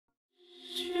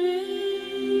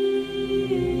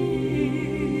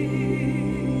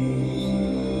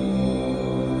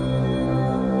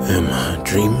Am I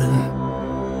dreaming?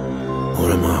 Or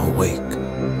am I awake?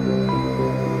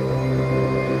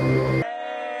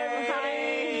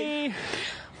 Hi!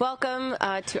 Welcome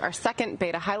to our second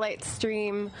beta highlights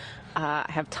stream. I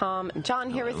have Tom and John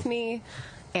here with me.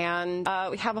 And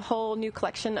we have a whole new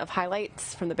collection of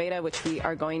highlights from the beta, which we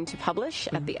are going to publish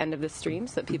at the end of the stream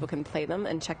so that people can play them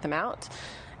and check them out.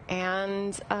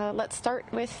 And let's start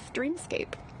with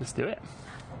Dreamscape. Let's do it.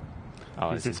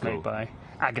 Oh, this is cool. made by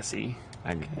Agassi.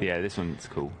 Yeah, this one's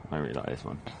cool. I really like this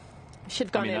one. Should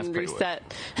have gone in and reset.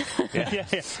 Yeah.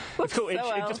 It's cool. It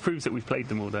well. just proves that we've played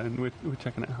them all, though, and we're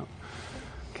checking it out.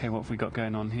 Okay, what have we got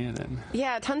going on here, then?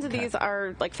 Yeah, tons of these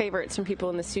are like favorites from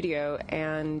people in the studio.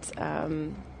 And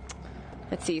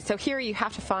let's see. So here you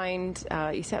have to find,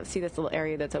 you see this little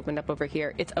area that's opened up over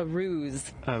here. It's a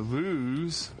ruse. A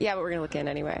ruse? Yeah, but we're going to look in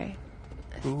anyway.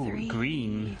 Ooh, 3.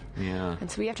 green. Yeah. And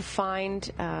so we have to find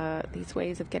these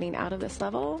ways of getting out of this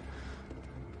level.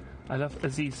 I love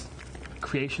as these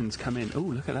creations come in. Oh,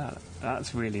 look at that.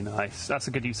 That's really nice. That's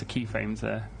a good use of keyframes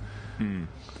there.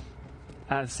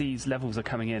 As these levels are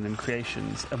coming in and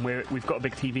creations, and we've got a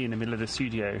big TV in the middle of the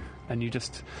studio, and you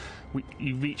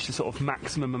reach the sort of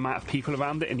maximum amount of people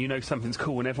around it, and you know something's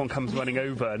cool, and everyone comes running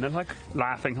over, and they're like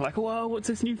laughing, like, "Whoa, what's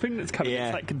this new thing that's coming?" Yeah.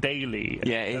 It's like daily.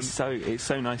 Yeah, it's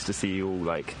so nice to see you all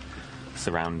like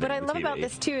surrounding. What I the love TV. about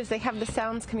this too is they have the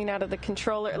sounds coming out of the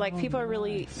controller. Like people are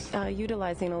really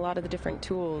utilizing a lot of the different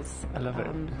tools. I love it.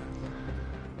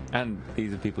 And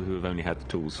these are people who have only had the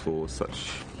tools for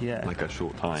such like a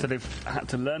short time. So they've had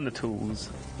to learn the tools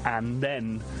and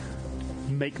then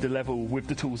make the level with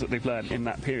the tools that they've learned in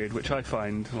that period, which I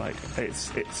find like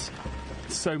it's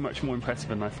so much more impressive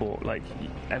than I thought. Like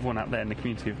everyone out there in the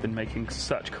community have been making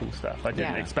such cool stuff. I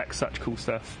didn't expect such cool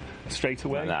stuff straight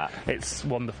away. Like that. It's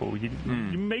wonderful. You're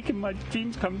making my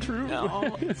dreams come true.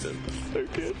 Oh, it's so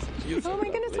good. Oh my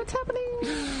goodness, what's happening?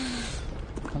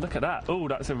 Oh, look at that. Oh,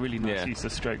 that's a really nice use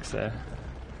of strokes there.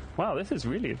 Wow, this is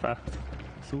really fast.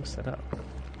 It's all set up.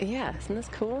 Yeah, isn't this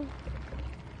cool?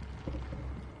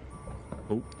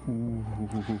 Oh,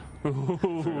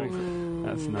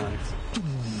 that's nice.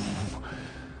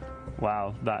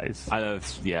 Wow, that is. I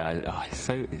love. Yeah,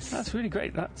 That's really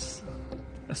great. That's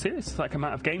a serious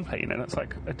amount of gameplay. That's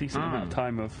like a decent amount of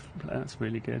time of. That's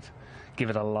really good. Give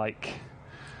it a like.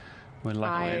 We'll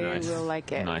like it. I will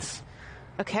like it. Nice.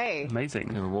 Okay.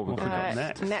 Amazing. What we got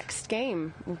next? Next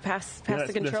game. We'll pass the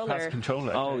Let's controller. pass the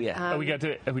controller. Oh yeah. Are we going to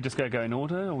do it? Are we just going to go in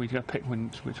order, or are we going to pick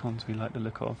which ones we like the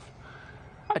look of?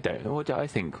 I don't know. What do I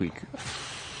think we?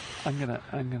 I'm gonna.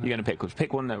 You're gonna pick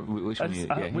one. Which one? You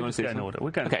want we're to just see? going in order.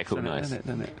 We're going. Okay, cool, nice.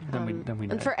 Then we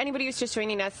know. And for anybody who's just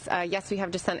joining us, yes, we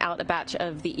have just sent out a batch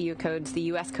of the EU codes. The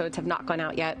US codes have not gone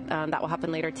out yet. That will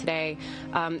happen later today.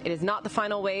 It is not the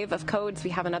final wave of codes. We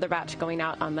have another batch going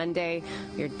out on Monday.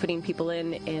 We're putting people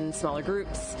in smaller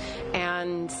groups.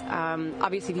 And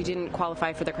obviously, if you didn't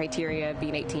qualify for the criteria,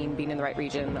 being 18, being in the right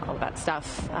region, all of that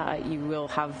stuff, you will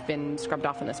have been scrubbed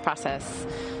off in this process.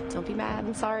 Don't be mad.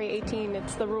 I'm sorry, 18.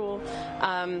 It's the rule.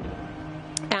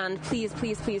 And please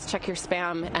check your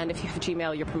spam, and if you have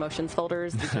Gmail, your promotions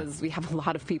folders, because we have a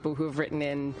lot of people who have written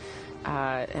in,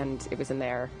 and it was in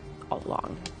there all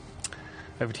along.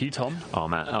 Over to you, Tom. Oh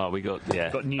man. Oh, we got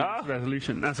new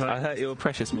resolution. That's right. I hurt your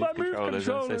precious move controllers.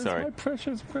 I'm so sorry. My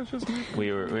precious move.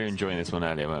 We were enjoying this one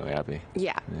earlier, weren't we, Abby?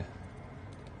 Yeah.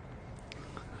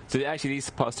 So actually, these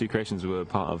past two creations were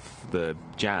part of the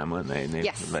jam, weren't they?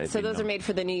 Yes. So those are made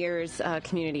for the New Year's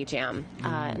community jam,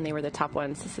 and they were the top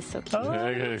ones. This is so cute.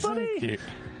 Oh, so cute.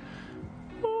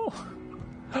 Oh.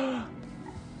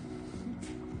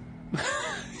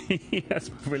 That's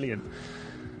brilliant.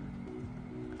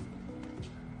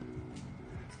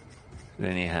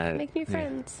 Then you had Make new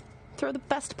friends. Throw the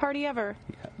best party ever.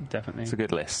 Yeah, definitely. It's a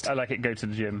good list. I like it. Go to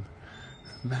the gym.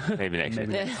 Maybe next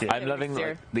year. I'm loving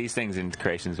these things in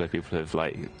creations where people have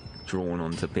drawn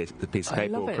onto the piece of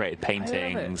paper or created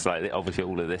paintings. Like obviously,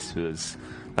 all of this was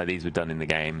these were done in the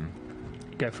game.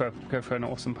 Go for an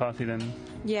awesome party then.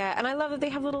 Yeah, and I love that they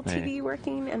have little TV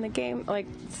working in the game. Like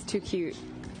it's too cute.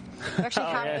 We actually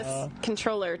have this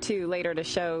controller too later to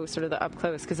show sort of the up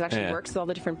close because it actually works with all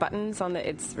the different buttons on the.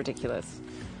 It's ridiculous.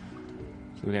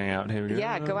 So we're going out here. We go.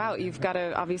 Yeah, go out. You've got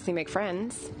to obviously make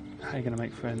friends. How are you going to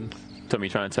make friends? Tommy,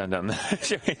 trying to turn down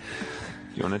the.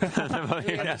 You want to turn the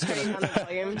volume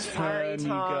down? Sorry, Tom. You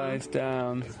guys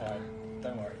down.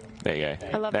 Don't worry. There you go.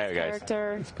 I love there this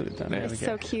character. Let's put it down. There we It's go.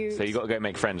 so cute. So you got to go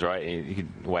make friends, right? You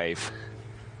could wave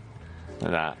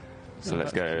like that. So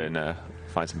let's go and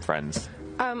find some friends.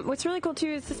 What's really cool too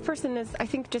is this person has, I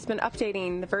think, just been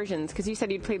updating the versions because you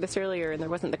said you'd played this earlier and there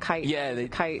wasn't the kite. Yeah, the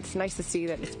kite. It's nice to see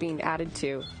that it's being added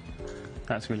to.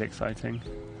 That's really exciting.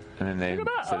 And then Look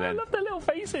at that! I love their little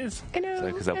faces. I know.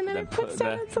 So, 'cause they'll and then then it puts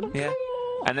down its little tail.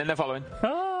 And then they're following.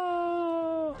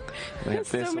 Oh! We have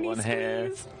this so many one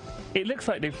here. It looks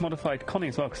like they've modified Connie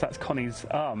as well, because that's Connie's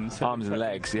arms. So Arms and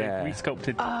legs, yeah. They've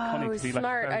resculpted Connie to be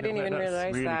smart. like a I didn't even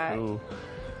realise really that. Cool.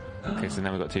 Okay, so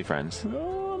now we've got 2 friends.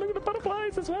 Oh, look at the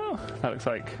butterflies as well. That looks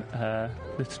like the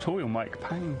tutorial Mike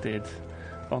Pang did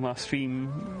on our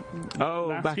stream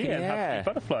last back year. in, How to do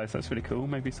butterflies. That's really cool.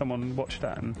 Maybe someone watched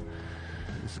that. And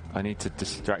I need to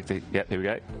distract it. Yep, here we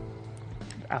go.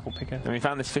 apple picker. And we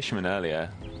found this fisherman earlier,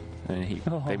 and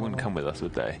they wouldn't come with us,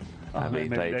 would they?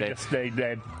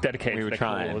 They're dedicated we were to the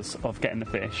trying. cause of getting the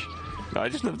fish. No, I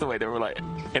just love the way they were like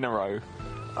in a row.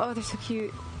 Oh, they're so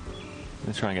cute.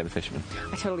 Let's try and get the fisherman.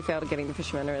 I totally failed at getting the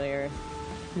fisherman earlier.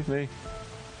 Me.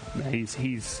 No, he's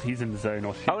in the zone.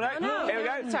 Or Oh no! Here we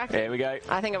go. Here we go.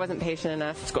 I think I wasn't patient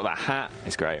enough. It's got that hat.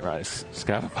 It's great, right? Let's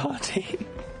go have a party.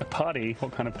 A party?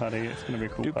 What kind of party? It's going to be a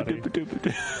cool party.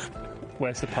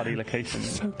 Where's the party location?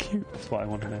 So cute. That's what I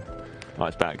want to know. Oh,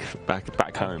 it's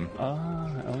back home. Oh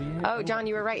yeah. Oh, John,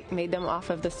 you were right. Made them off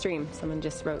of the stream. Someone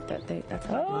just wrote that that's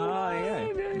how. Oh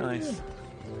yeah, nice.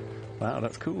 Wow,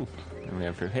 that's cool. And we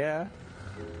have through here.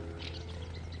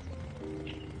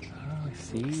 Oh, I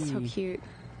see. So cute.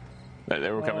 Look,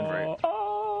 they're all coming through.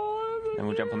 Oh, And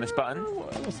we'll jump on this button.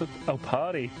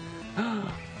 Party.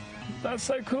 That's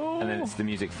so cool. And then it's the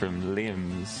music from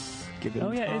Liam's Given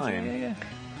Oh yeah, Time. yeah.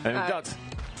 And dance.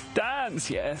 Dance,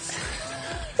 yes.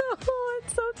 Oh,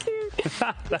 it's so cute.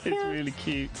 That is really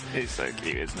cute. It's so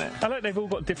cute, isn't it? I like they've all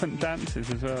got different dances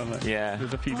as well. Like, Yeah.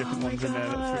 There's a few different ones in there.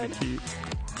 That's really cute.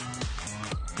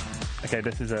 Okay,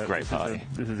 this is a Great party.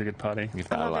 This is a good party. Give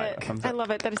I that a love like. it. I love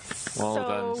it. That is Well so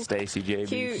done, Stacey James.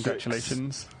 cute.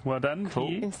 Congratulations. Well done. Cool.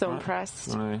 to you. I'm so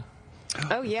impressed. No.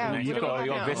 Oh yeah, You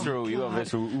got visceral. You got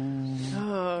visceral. Ooh.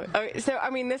 Oh, so I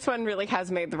mean, this one really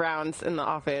has made the rounds in the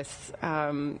office.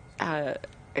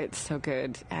 It's so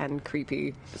good and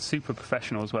creepy. Super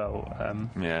professional as well.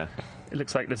 Yeah. It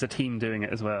looks like there's a team doing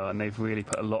it as well, and they've really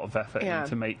put a lot of effort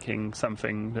into making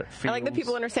something that feels... I like that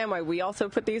people understand why we also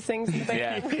put these things in the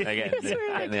Yeah, again,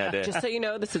 getting the idea. Just so you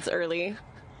know, this is early.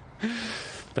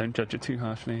 Don't judge it too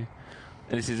harshly.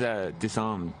 And this is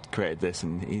Disarmed created this,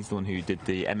 and he's the one who did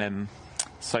the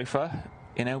sofa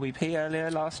in LBP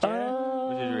earlier last year,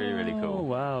 which is really, really Oh, cool.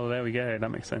 wow, there we go. That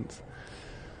makes sense.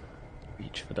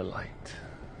 Reach for the light.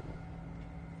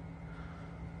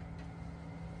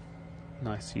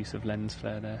 Nice use of lens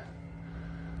flare there.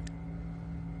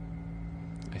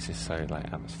 This is so like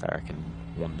atmospheric and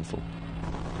wonderful.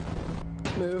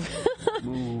 Move.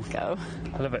 Move. Go.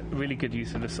 I love it. Really good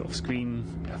use of the sort of screen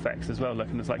effects as well. Look,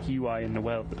 and there's like UI in the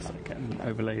world that's like getting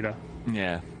overlaid up.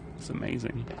 Yeah. It's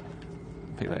amazing.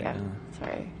 Yeah.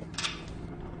 Sorry.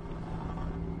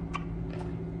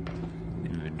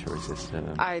 Inventory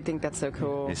system. I think that's so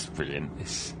cool. It's brilliant.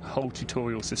 It's Whole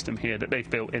tutorial system here that they've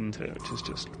built into it, which is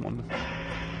just wonderful.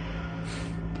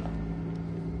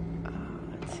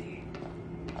 Let's see.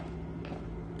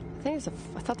 I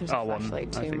thought there was a Oh, one.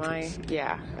 flashlight I too. think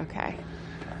Yeah. Okay.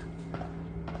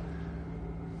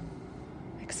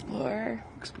 Explore.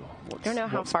 I don't know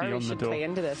how What's far we beyond the should door. play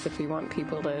into this if we want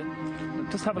people to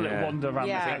Just have a little wander around.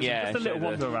 Yeah. the section. Yeah, just a little show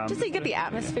wander around. just so you get the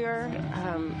atmosphere.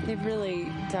 They've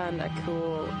really done a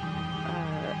cool.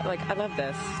 I love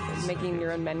this, making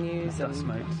your own menus and Dust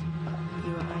motes.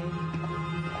 UI.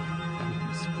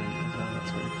 Screen as well.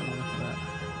 That's really cool. Look at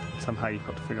that. Somehow you've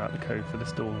got to figure out the code for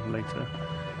this door later,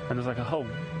 and there's like a whole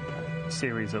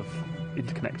series of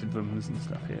interconnected rooms and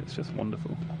stuff here. It's just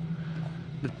wonderful.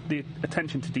 The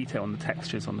attention to detail on the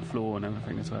textures on the floor and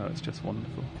everything as well. It's just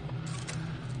wonderful.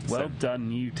 Well done,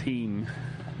 new team.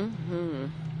 Mm-hmm.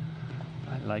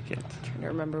 I like it. Trying to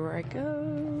remember where I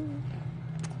go.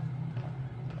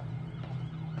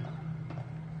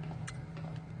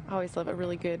 I always love a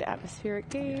really good atmospheric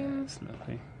game. It's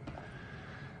lovely.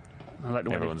 I like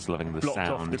the way everyone's loving the blocked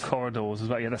off sound. the corridors as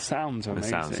well. Yeah, the sounds are The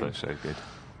amazing. sounds are so good.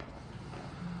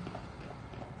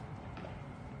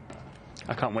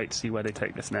 I can't wait to see where they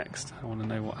take this next. I want to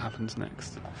know what happens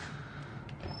next.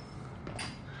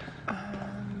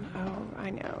 Oh, I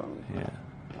know. Yeah.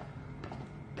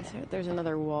 There's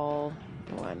another wall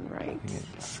one, right?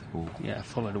 Yeah,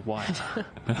 follow the wire.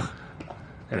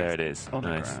 There it is. On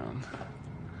Nice. the ground.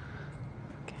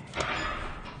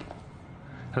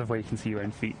 I love where you can see your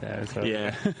own feet there as well.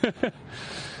 Yeah.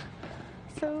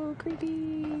 So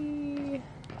creepy.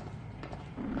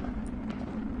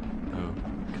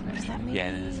 What does that mean? Yeah,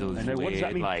 and there's all I this know, weird, what does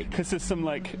that mean? like... Because there's some,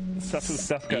 like, subtle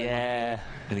stuff going on. Yeah,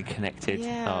 really connected.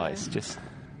 Yeah. Oh, it's just...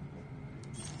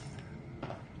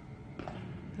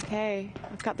 Okay,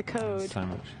 I've got the code. So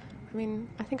much. I mean,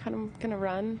 I think I'm gonna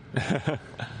run.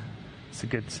 It's a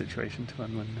good situation to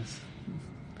run when there's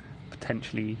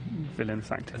potentially villainous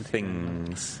activity.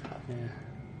 Things. Yeah.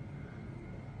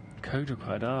 Code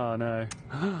required. Oh, no.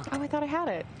 Oh, I thought I had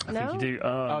it. I no? think you do.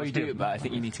 Oh, you do, but I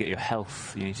think you need to get your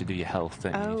health. You need to do your health,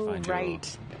 don't you? Oh,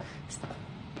 right.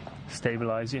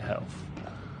 Stabilize your health.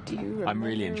 Do you remember I'm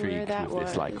really intrigued where with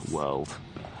this was? world.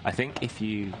 I think if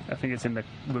you... I think it's in the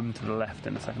room to the left,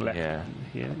 in the second left. Yeah.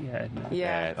 Here, yeah. No.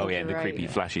 Yeah. Oh, yeah, the right. creepy,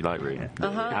 flashy light room. Yeah.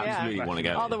 that you absolutely yeah. want to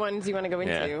go All in. the ones you want to go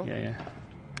into. Yeah. Yeah.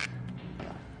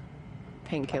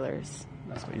 Painkillers.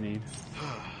 That's what you need.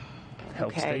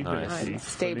 Health Okay. stability. Nice.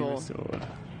 Stable. fully restored.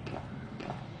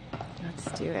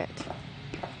 Let's do it.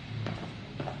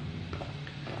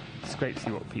 It's great to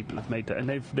see what people have made, and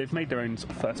they've made their own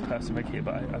sort of first-person rig here.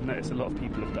 But I've noticed a lot of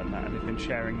people have done that, and they've been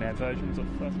sharing their versions of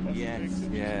first-person rigs,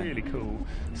 which is really cool.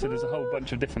 So there's a whole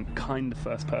bunch of different kind of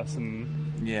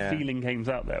first-person feeling games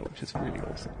out there, which is really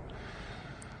awesome.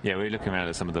 Yeah, we were looking around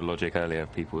at some of the logic earlier,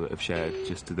 people that have shared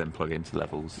just to then plug into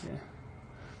levels. Yeah.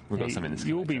 We've got some in this.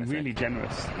 You're all being really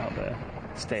generous out there.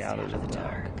 Stay out of the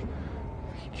dark.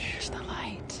 Here's the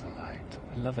light.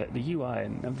 I love it. The UI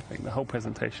and everything, the whole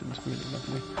presentation is really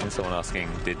lovely. And someone asking,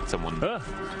 did someone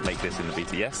make this in the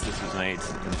beta? Yes, this was made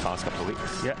in the past couple of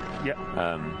weeks. Yeah.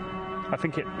 I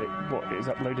think it is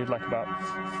uploaded like about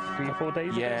 3 or 4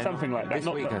 days ago, something like that.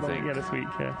 This week, I think. Yeah, this week,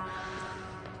 yeah.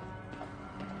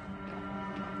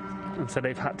 And so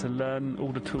they've had to learn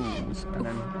all the tools and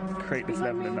then create this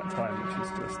level in that time, which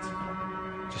is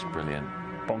just brilliant.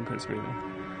 Bonkers, really.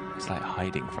 It's like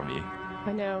hiding from you.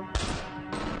 I know.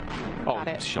 Oh,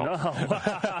 it. shot.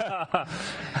 No.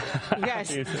 You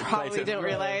guys probably don't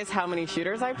realize how many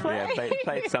shooters I play. Yeah,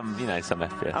 played some, some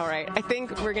FPS. All right, I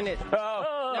think we're gonna.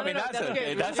 Oh, I mean, that's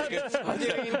okay. That's good.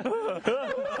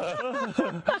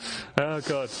 Oh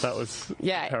god, that was a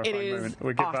terrifying moment.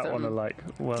 We'll give that one a like.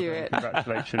 Well done.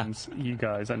 Congratulations, you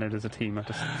guys. I know there's a team. I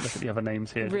just look at the other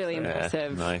names here. Really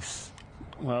impressive. Nice.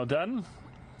 Well done.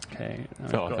 Okay. I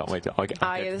can't wait to.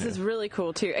 This is really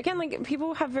cool too. Again, like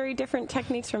people have very different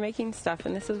techniques for making stuff,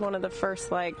 and this is one of the first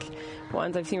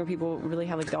ones I've seen where people really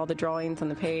have all the drawings on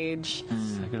the page.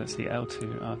 So let's see,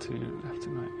 L2, R2, left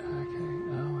and right. Okay.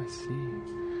 Oh, I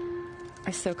see.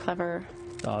 It's so clever.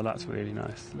 Oh, that's really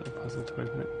nice. Little puzzle to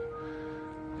open it.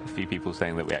 A few people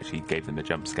saying that we actually gave them a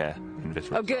jump scare in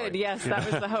Visceral. Oh, good. Yes,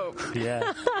 that was the hope.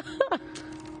 Yeah.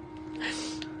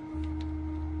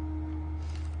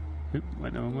 Oop,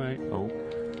 went the wrong way. Oh.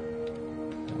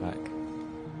 Go back.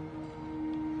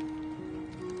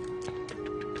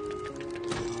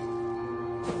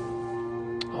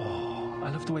 Oh, I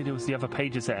love the way there was the other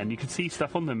pages there, and you could see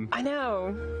stuff on them. I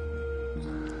know.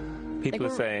 People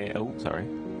are saying... Oh, sorry.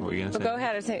 What were you going to say? Go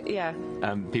ahead. Yeah.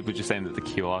 People are just saying that the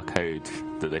QR code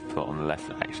that they've put on the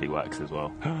left actually works as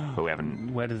well. But we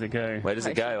haven't... Where does it go? Where does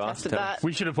it go? Tested that.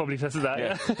 We should have probably tested that,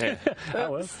 yeah.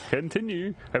 Oh, well,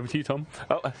 continue. Over to you, Tom.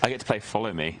 Oh, I get to play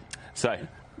Follow Me. So...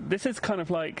 This is kind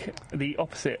of like the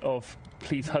opposite of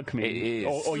Please Hug Me. It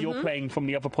is. Or you're playing from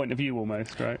the other point of view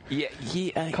almost, right? Yeah.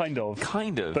 Kind of.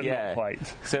 But not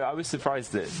quite. So I was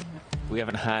surprised that we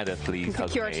haven't had a Please Hug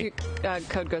Me. QR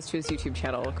code goes to his YouTube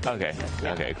channel. Okay.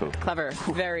 Yeah. Okay, cool. Clever.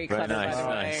 Very clever, nice, by the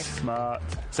way. nice. Smart.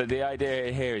 So the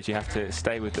idea here is you have to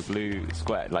stay with the blue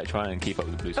square, try and keep up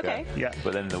with the blue square. Okay. Yeah.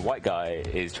 But then the white guy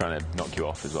is trying to knock you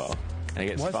off as well. And it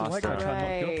gets Why is the white guy faster. trying to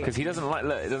knock you off? Because he doesn't like...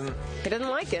 Look, it doesn't... He doesn't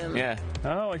like him. Yeah.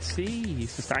 Oh, I see.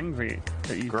 He's just angry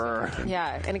that you... Grr.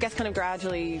 Yeah, and it gets kind of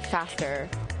gradually faster.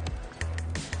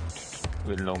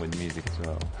 With along with music as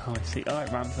well. Oh, I see. Oh,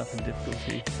 it ramps up in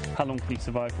difficulty. How long can you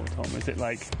survive for, Tom? Is it,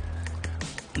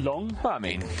 long? Well, I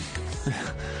mean...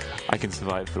 I can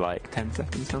survive for 10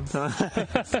 seconds sometimes.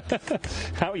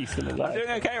 How are you still alive? I'm doing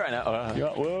okay right now.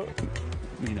 Yeah, well,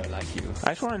 we don't like you. I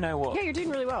just want to know what... Yeah, you're doing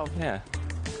really well. Yeah.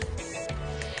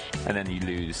 And then you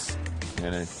lose...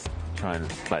 You're going to try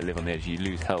and live on the edge. You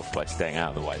lose health by staying out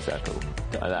of the white circle.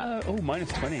 Like that. Minus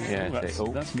 20. Yeah,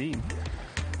 that's mean.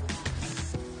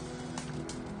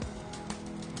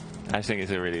 I just think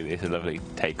it's a lovely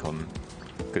take on...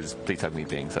 Because Please Hug Me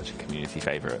being such a community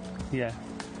favourite. Yeah.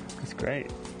 It's great.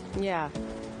 Yeah.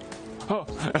 Oh!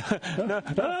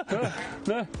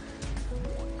 No.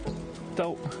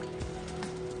 Don't.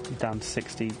 You're down to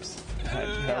 60.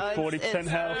 40%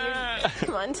 health.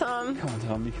 Come on, Tom. Come on,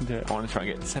 Tom, you can do it. I want to try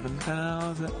and get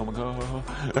 7,000. Oh my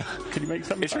god. Can you make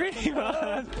something? It's really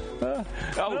hard. No.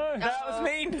 That was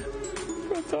mean.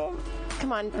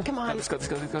 Come on, Tom. Come on. Let's go.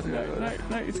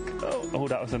 No,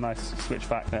 that was a nice switch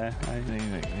back there.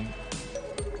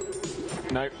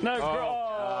 No.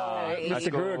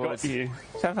 Mr. Brewer got you.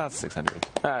 7,600.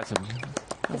 That's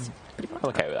That's pretty much. I'm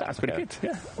okay with that. That's pretty good.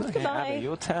 Yeah. Okay, Goodbye. Abby,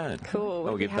 your turn. Cool.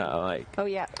 I'll give that a like. Oh,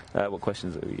 yeah. What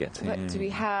questions do we get to? What do we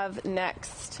have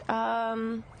next?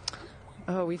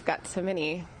 We've got so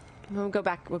many. We'll go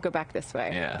back this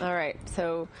way. Yeah. All right.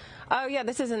 So,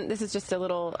 this is just a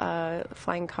little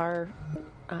flying car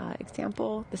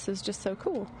example. This is just so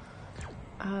cool.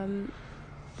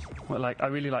 Well, I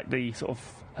really like the sort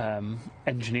of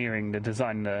engineering, the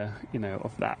design,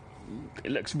 of that.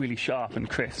 It looks really sharp and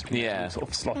crisp. Sort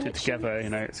of slotted together.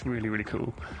 It's really, really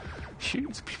cool.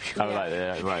 Shoots. I like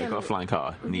that. Right, you've got a flying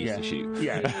car. Needs to shoot.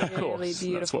 Yeah, of course. Really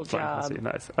beautiful job.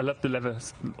 Nice. I love the leather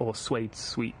or suede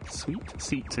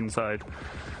seats inside.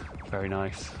 Very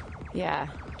nice. Yeah,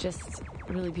 just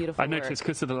really beautiful. I noticed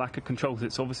because of the lack of controls,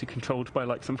 it's obviously controlled by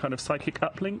some kind of psychic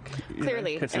uplink.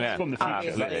 Clearly, it's from the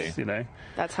future.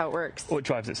 That's how it works. Or it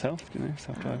drives itself.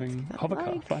 Self-driving hover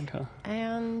car, flying car.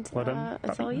 And well done.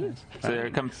 That's all you. So there are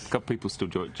a couple of people still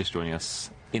just joining us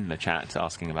in the chat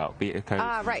asking about beta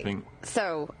codes. Right.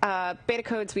 So beta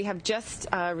codes, we have just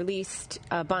released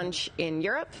a bunch in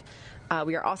Europe.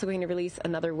 We are also going to release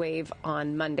another wave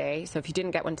on Monday. So if you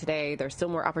didn't get one today, there's still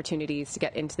more opportunities to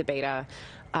get into the beta.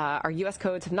 Our U.S.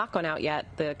 codes have not gone out yet.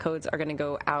 The codes are going to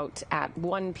go out at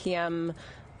 1 p.m.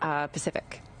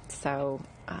 Pacific. So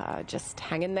just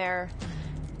hang in there.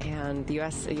 And the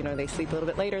U.S., they sleep a little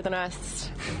bit later than us.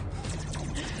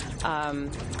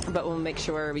 But we'll make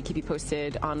sure we keep you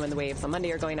posted on when the waves on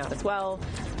Monday are going out as well.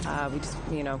 We just,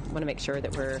 want to make sure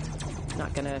that we're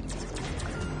not going to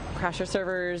crash our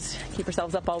servers, keep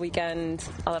ourselves up all weekend,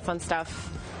 all that fun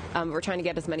stuff. We're trying to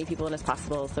get as many people in as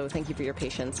possible, so thank you for your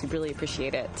patience. We really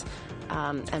appreciate it.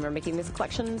 And we're making these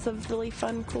collections of really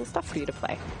fun, cool stuff for you to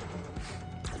play.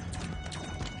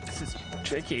 This is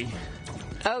tricky.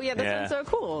 Oh, yeah, this one's so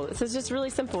cool. This is just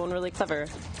really simple and really clever.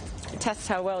 It tests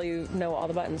how well you know all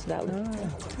the buttons without...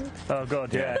 Oh,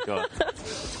 God, yeah. God.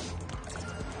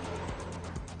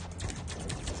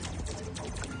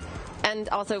 And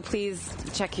also, please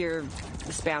check your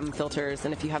spam filters,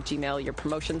 and if you have Gmail, your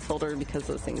promotions folder, because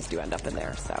those things do end up in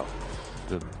there. So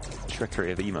the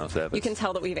trickery of email service. You can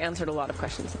tell that we've answered a lot of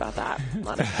questions about that. A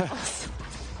lot of emails.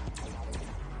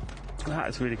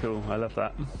 That's really cool. I love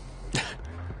that.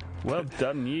 Well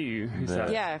done, you. Who's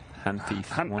that? Yeah. Hand thief.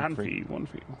 Hand thief. I'll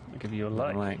give you your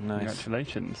like. Nice.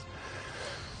 Congratulations.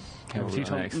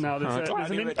 Nice. Now,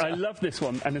 I love this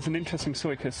one, and it's an interesting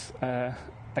story because I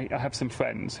have some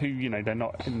friends who, they're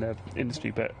not in the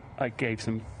industry, but I gave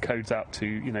some codes out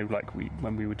to,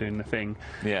 when we were doing the thing.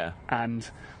 Yeah. And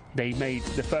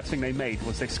the first thing they made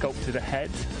was they sculpted a head.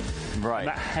 Right. And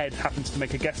that head happens to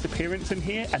make a guest appearance in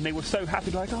here, and they were so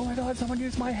happy, like, oh my God, someone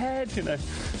used my head,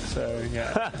 So,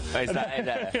 yeah. Is that it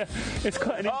there? Yeah, it's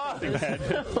quite an interesting head.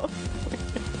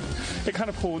 It kind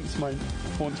of haunts my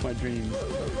dreams.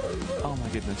 Oh my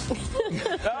goodness.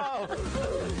 Oh!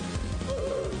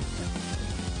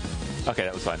 Okay,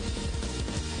 that was fine.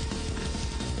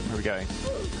 Where are we going?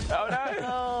 Oh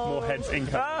no! More heads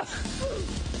incoming.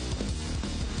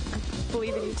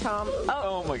 Believe in you, Tom.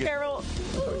 Oh my God. Carol.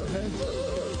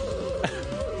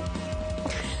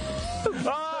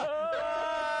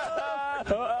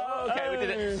 Okay, we did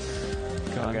it.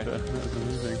 Come on, go.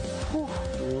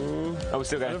 Oh, we're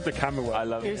still going. I love the camera work. I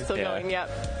love it. You're still going, yep.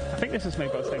 I think this was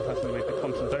made by the same person who made the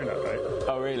Quantum Donut, right?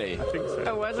 Oh, really? I think so.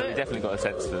 Oh, was So we it? definitely got a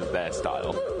sense of their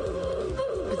style.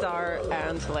 Bizarre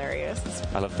and hilarious.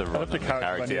 I love the run. I love the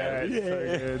character. Yeah, it's so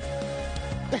good.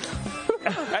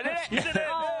 I did it! You did it!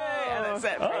 And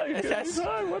that's it.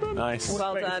 Well done. Nice.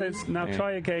 Well Wait, done. it says, now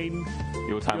try again.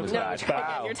 Your time was No, bad. try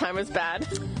again. Your time was bad.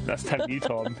 That's telling you,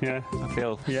 Tom. Yeah.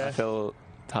 I feel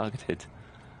targeted.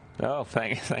 Oh,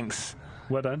 thanks.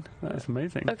 Well done. That's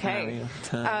amazing. Okay.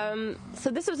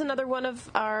 So this was another one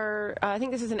of our, I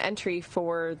think this is an entry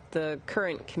for the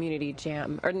current community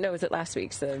jam. Or no, was it last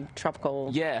week's? The tropical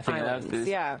Yeah, I think islands.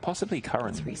 that's possibly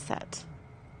current. Let's reset.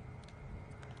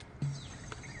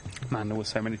 Man, there were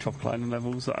so many Tropical Island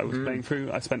levels that I was playing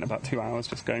through. I spent about 2 hours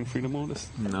just going through them all.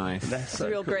 Nice. It's a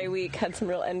real grey week. Had some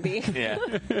real envy. Yeah.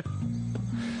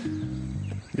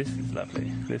 This is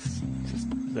lovely. This just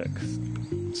looks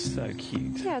so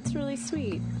cute. Yeah, it's really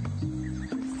sweet.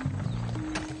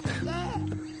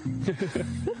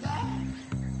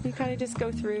 You kind of just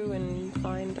go through and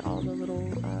find all the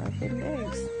little hidden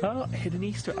eggs. Oh, hidden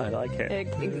Easter. I like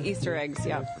it. Easter eggs,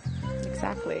 yeah.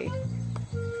 Exactly.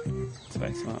 It's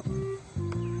very smart.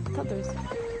 I thought there was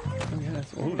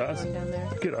Oh, that's one down there.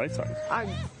 good eyesight.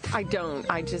 I don't.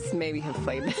 I just maybe have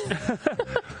played this.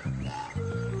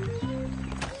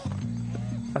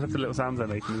 I love the little sounds they're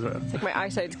making as well. Like my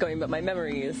eyesight's going, but my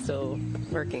memory is still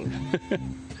working.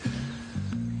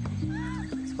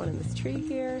 one in this tree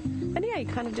here. And yeah, you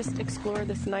kind of just explore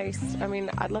this nice, I mean,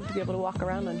 I'd love to be able to walk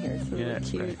around on here. It's a really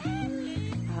cute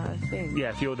thing. Yeah,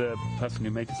 if you're the person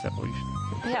who made this level, you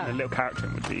should, the little character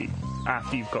would be,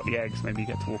 after you've got the eggs, maybe you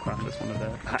get to walk around as one of the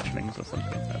hatchlings or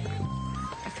something. That'd be cool.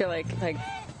 I feel like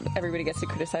everybody gets to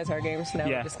criticize our games, so now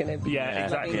we're just going to be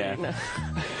exactly. No.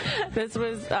 This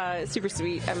was super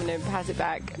sweet. I'm going to pass it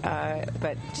back,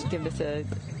 but just give this a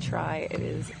try.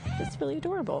 It's really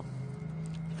adorable.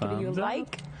 What do you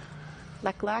like?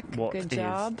 Lack. Good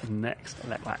job. What is next?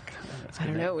 Lack. I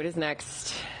don't know. What is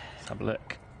next? Let's have a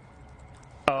look.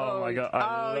 Oh my god,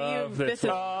 I love this. This is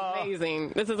amazing.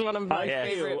 This is one of my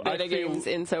favorite beta games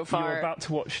in so far. You're about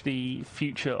to watch the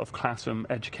future of classroom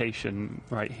education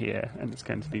right here, and it's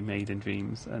going to be made in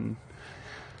dreams, and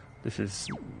this is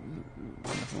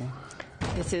wonderful.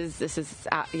 This is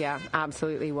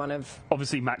absolutely one of...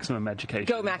 Obviously maximum education.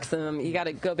 Go maximum. You got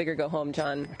to go big or go home,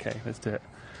 John. Okay, let's do it.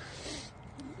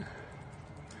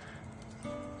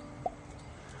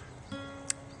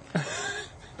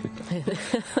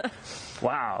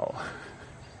 Wow.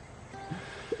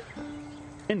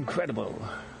 Incredible.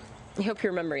 I hope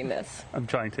you're remembering this. I'm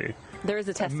trying to. There is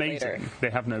a test later. They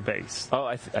have no base. Oh,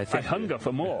 I think I hunger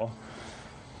for more.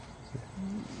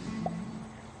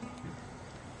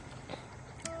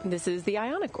 This is the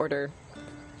Ionic Order.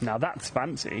 Now that's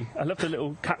fancy. I love the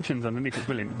little captions underneath. It's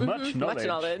brilliant. Much knowledge. Much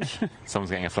knowledge. Someone's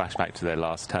getting a flashback to their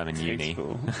last term in uni.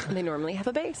 They normally have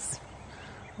a base.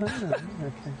 Oh, okay.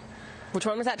 Which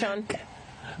one was that, John?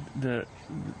 The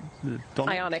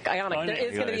Ionic. There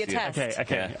is going to be a test.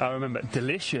 Okay. I remember.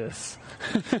 Delicious.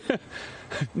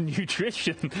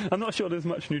 Nutrition. I'm not sure there's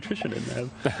much nutrition in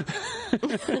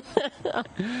there.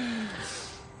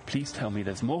 Please tell me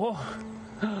there's more.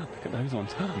 Look at those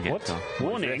ones. What?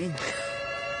 Warning.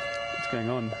 What's going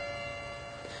on?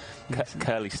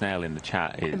 Curly Snail in the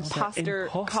chat is... Imposter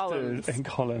columns. In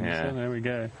columns. Yeah. Oh, there we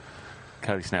go.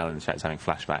 Curly Snail in the chat is having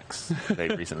flashbacks.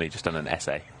 They've recently just done an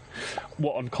essay.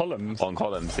 What, on columns? On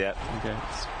columns, yeah. Okay,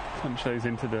 let's punch those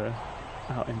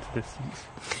out into distance.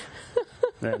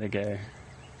 There they go.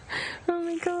 Oh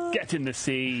my god. Get in the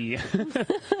sea.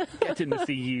 Get in the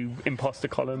sea, you imposter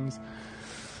columns.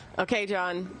 Okay,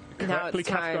 John. Now Correctly it's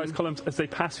time. categorise columns as they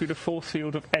pass through the force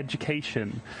field of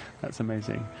education. That's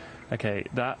amazing. Okay,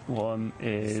 that one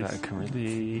is that a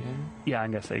Corinthian? Yeah,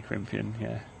 I'm going to say Corinthian,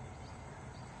 yeah.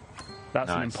 That's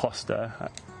an imposter.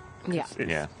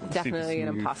 Definitely an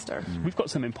imposter. We've got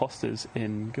some imposters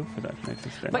in Guildford, I've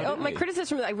noticed. My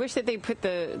criticism is I wish that they put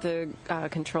the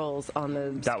controls on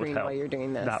the screen while you're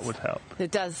doing this. That would help.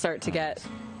 It does start to get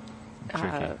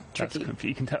tricky.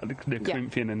 You can tell the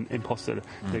Corinthian and imposter.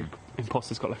 The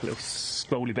imposter's got like a little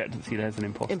scrolly bit. See, there's an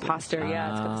imposter. It's got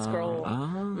the scroll.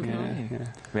 Yeah.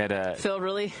 We had Phil,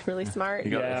 really smart.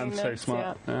 I'm so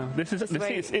smart. Yeah.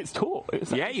 It's taught.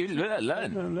 You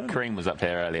learn. Kareem was up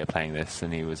here earlier playing this,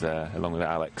 and he was along with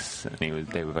Alex, and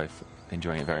they were both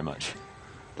enjoying it very much.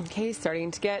 Okay,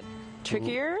 starting to get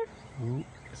trickier. Ooh.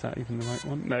 Is that even the right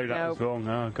one? No, that was wrong.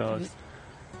 Oh god.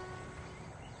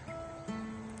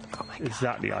 Oh my god. Is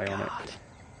that the Ionic? God.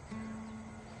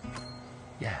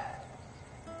 Yeah.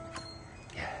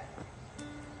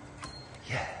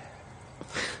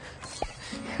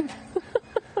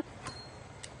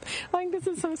 I think this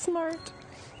is so smart.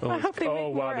 I hope they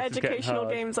make more educational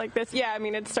games like this. Yeah, I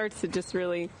mean, it starts to just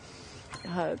really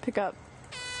pick up.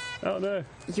 Oh no.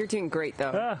 You're doing great,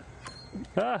 though.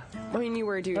 I mean,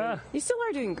 you still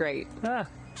are doing great.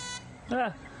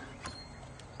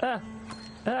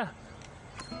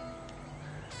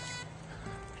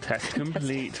 Test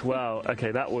complete. Wow.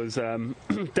 Okay, that was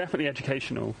definitely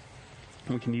educational.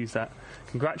 We can use that.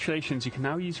 Congratulations, you can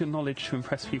now use your knowledge to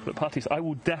impress people at parties. I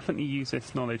will definitely use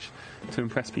this knowledge to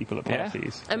impress people at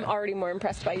parties. I'm already more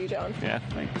impressed by you, John. Yeah.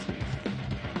 Thanks.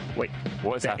 Wait,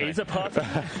 what is happening? There is a party.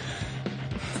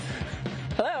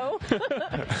 Hello?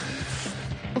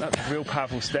 That's a real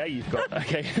powerful stare you've got.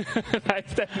 Okay,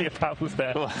 that's definitely a powerful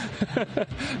stare. The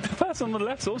person on the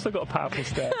left's also got a powerful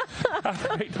stare. Have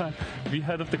a great time. Have you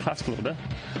heard of the classical order?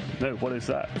 No, what is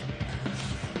that?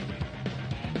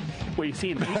 What are you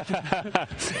seeing?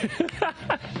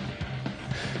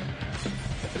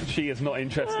 She is not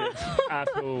interested at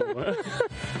all.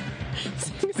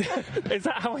 Is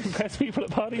that how I impress people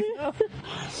at parties now?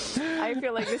 I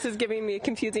feel like this is giving me a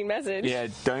confusing message. Yeah,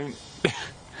 don't.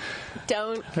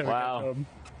 Wow.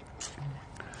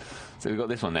 So we've got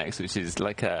this one next, which is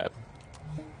like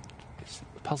it's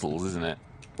puzzles, isn't it?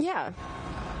 Yeah.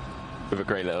 With a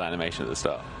great little animation at the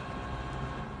start.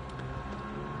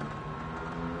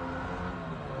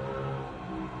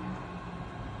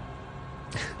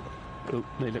 Oh,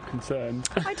 they look concerned.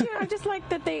 I do. I just like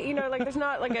that they, like there's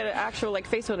not like an actual like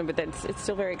face on it, but it's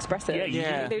still very expressive.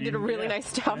 Yeah. They did a really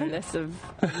nice job in this of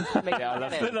making I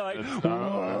love it. Like,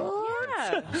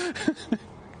 yeah.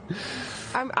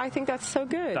 I think that's so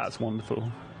good. That's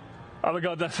wonderful. Oh my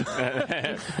god, that's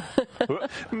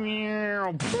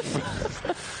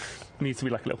needs to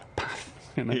be like a little path.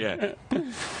 Yeah.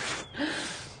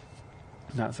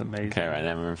 That's amazing. Okay, right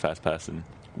then we're in first person.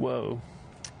 Whoa.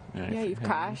 Yeah, you've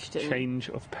crashed. And Change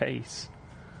of pace.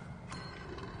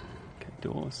 Okay,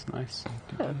 doors, nice.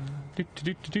 Oh.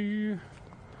 Do.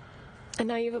 And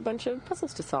now you have a bunch of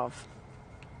puzzles to solve.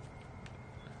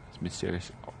 This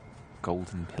mysterious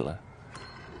golden pillar.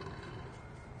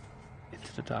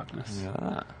 Into the darkness. Look at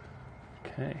that.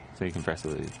 Okay. So you can press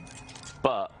all these.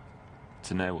 But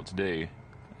to know what to do,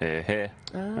 here.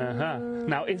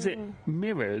 Now, is it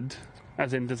mirrored?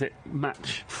 As in, does it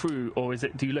match through, or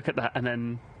do you look at that and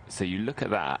then... So you look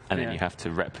at that, and then you have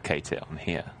to replicate it on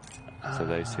here. So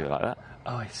those two are like that.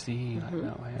 Oh, I see. Like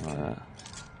that way. Like that.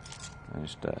 And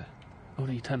just, oh,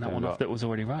 no, you turned that one off that was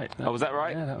already right. oh, was that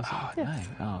right? Yeah, that was... Oh, no.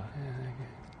 Oh.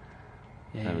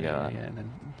 Yeah, there we go. Yeah, and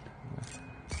then...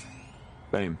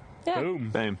 Boom. Yeah.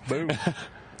 Boom.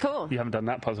 Cool. You haven't done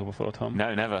that puzzle before, Tom?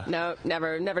 No, never. No,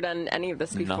 never done any of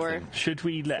this before. Nothing. Should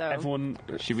we let everyone...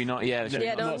 Should we not? Yeah,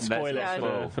 don't not spoil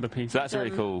it for the people. So that's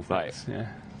really cool. Like, Yeah.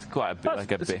 it's quite a bit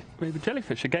like a bit. Maybe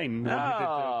jellyfish again.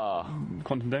 Oh.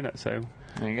 Quantum Donut, so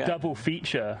There you go. double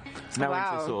feature. So now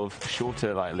Wow. into sort of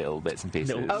shorter, like little bits and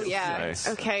pieces. Oh yeah.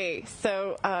 So- Okay,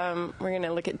 so we're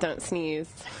gonna look at Don't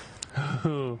Sneeze.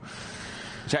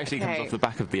 Which actually comes Okay. off the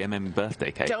back of the MM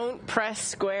birthday cake. Don't press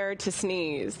square to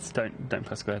sneeze. Don't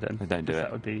press square then. Don't do it.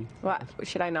 That would be... What?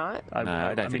 Should I not? No,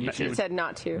 I don't think you mean, should. You said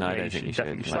not to. No, I Yeah, don't you think you should-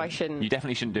 definitely should. should. So I shouldn't. You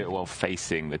definitely shouldn't do it while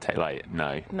facing the tape. Like,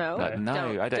 no. No?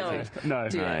 No, I don't think. No,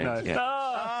 Do it. no. Yeah.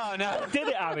 Oh, no. Did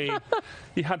it, Abby?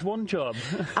 You had one job.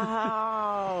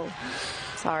 Oh,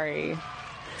 sorry.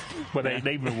 Well, they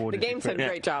The rewarded game you. said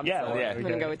great job. Yeah, so well, yeah. I'm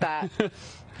gonna go with that.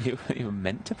 You were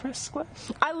meant to press square?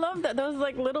 I love that those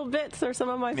like little bits are some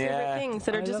of my favorite Yeah. things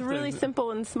that are I just love really those.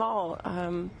 simple and small.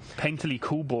 Painterly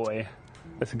Cool Boy.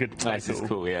 That's a good title. This is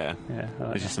cool, yeah. Yeah, I like There's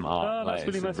that. just some art. Oh, that's like,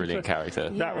 really it's a nice. brilliant character.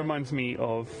 Yeah. That reminds me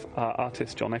of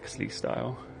artist John Exley's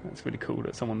style. That's really cool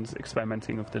that someone's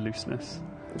experimenting with the looseness.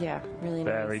 Yeah, really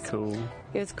Very nice. cool.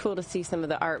 It was cool to see some of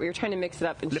the art. We were trying to mix it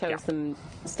up and show Yeah. some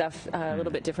stuff a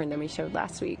little bit different than we showed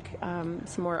last week. Some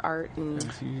more art and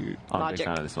I'm a logic. big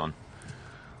fan of this one.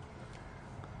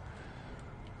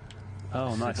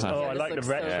 Oh, nice. Yeah, Oh, I this like the looks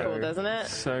so retro. cool, doesn't it?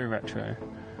 So retro.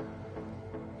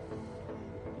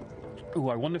 Oh,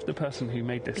 I wonder if the person who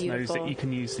made this knows Beautiful. that you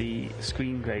can use the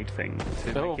screen grade thing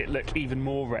to Oh. make it look even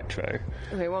more retro.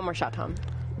 Okay, one more shot, Tom.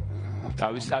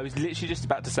 I was literally just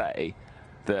about to say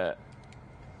that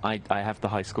I have the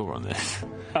high score on this.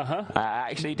 Uh-huh. I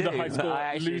actually do. The high score,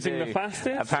 I actually losing do. the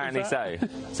fastest? Apparently Is so.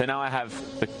 So now I have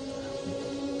the...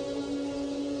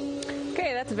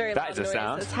 Okay, that's a very That loud is a noise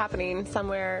sound. that's happening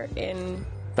somewhere in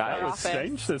That our was office.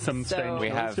 strange. There's some So- strange We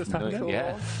noise have just no- happening.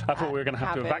 yeah. I thought we were going to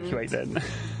have to happened. evacuate then.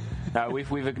 No,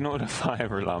 we've ignored a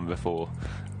fire alarm before.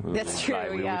 That's true,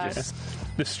 We were yeah. just,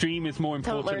 The stream is more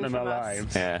Don't important learn than our from us.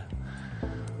 lives. yeah.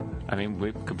 I mean,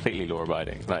 we're completely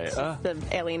law-abiding. Like, The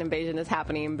alien invasion is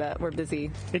happening, but we're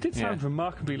busy. It did sound Yeah.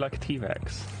 remarkably like a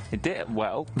T-Rex. it did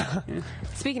well.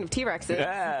 Speaking of T-Rexes,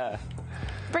 Yeah.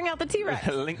 bring out the T-Rex.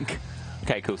 Link.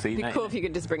 Okay, cool. See, It'd be cool if you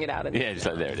could just bring it out. Yeah, just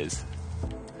like there it is.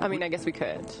 I mean, I guess we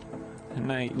could.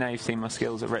 Now you've seen my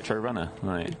skills at Retro Runner.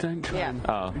 Like, Don't try Yeah. and...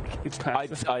 oh, It's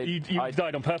past. You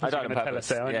died on purpose. I died you're on gonna tell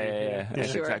purpose. us there, aren't you? Yeah.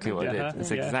 That's Sure. exactly what I did.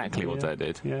 That's Yeah. exactly what Yeah. I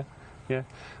did. Yeah.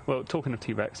 Well, talking of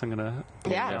T-Rex, I'm going to...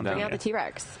 Yeah, down bring here. out the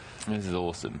T-Rex. This is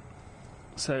awesome.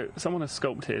 So, someone has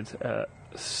sculpted a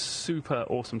super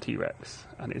awesome T-Rex,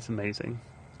 and it's amazing.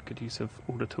 Good use of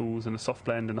all the tools and a soft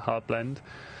blend and a hard blend.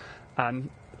 And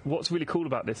what's really cool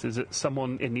about this is that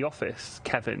someone in the office,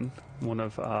 Kevin, one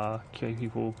of our QA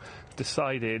people,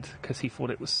 decided, because he thought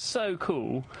it was so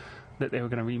cool, that they were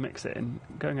going to remix it. And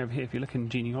going over here, if you look in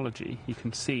genealogy, you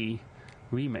can see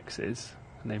remixes,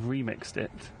 and they've remixed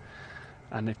it,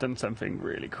 and they've done something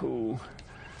really cool.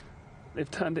 They've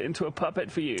turned it into a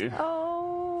puppet for you.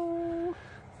 Oh,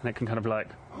 And it can kind of like,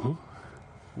 huh? I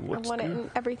What's want it good?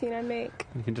 in everything I make.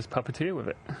 You can just puppeteer with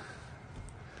it.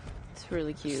 It's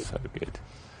really cute. So good.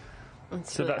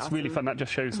 It's So that's really awesome. fun. That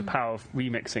just shows the power of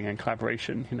remixing and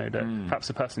collaboration. You know, that perhaps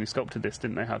the person who sculpted this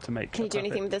didn't know how to make. Can a you do puppet.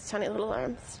 anything with those tiny little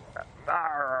arms?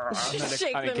 And then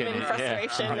Shake them in kidding.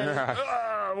 frustration. and-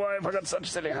 why have I got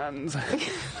such silly hands?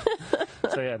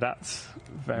 So yeah, that's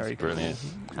very brilliant.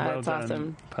 Cool. Well That's done,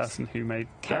 awesome. person who made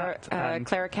that. And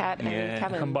Clara Cat and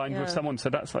Kevin. combined with someone, so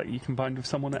that's like you combined with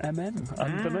someone at MM,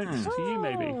 unbeknownst to you,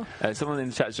 maybe. Someone in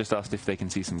the chat just asked if we can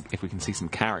see some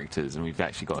characters, and we've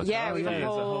actually got we have a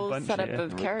whole bunch setup here.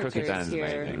 of characters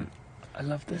here. Amazing. I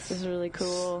love this. This is really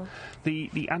cool.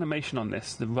 The animation on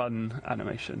this, the run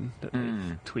animation that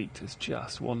they've tweaked, is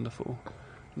just wonderful.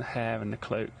 And the hair and the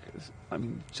cloak,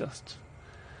 just.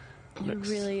 You're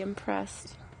really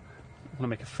impressed. I want to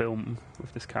make a film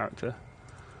with this character.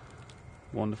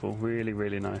 Wonderful, really,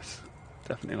 really nice.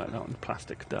 Definitely like that one.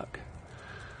 Plastic duck.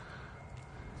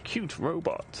 Cute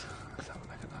robot. Let's have a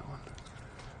look at that one.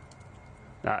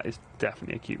 That is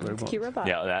definitely a cute robot. Cute robot.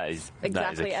 Yeah, that is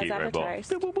exactly a cute as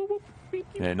advertised. robot.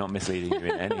 Yeah, not misleading you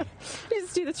in any.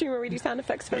 Just do the stream where we do sound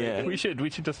effects for everything. We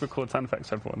should just record sound effects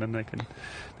for everyone, and they can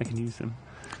use them.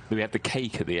 We have the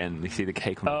cake at the end. We see the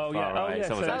cake on the far right.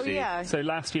 So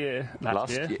last week.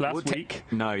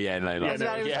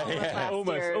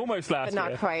 Almost last but not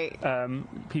year. Quite.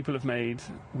 People have made.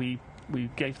 We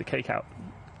gave the cake out,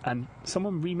 and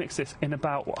someone remixed this in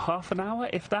about half an hour,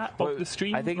 if that, of the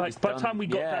stream. I think by the time we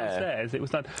got downstairs, it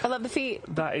was done. I love the feet.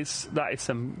 That is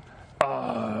some. Oh,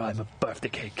 I'm a birthday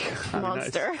cake.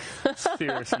 Monster.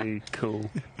 Seriously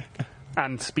cool.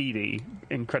 And speedy,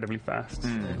 incredibly fast.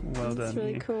 Well done. It's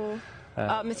really cool.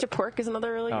 Mr. Pork is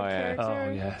another really good character.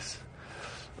 Oh, yes.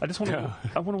 I just want to.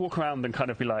 I want to walk around and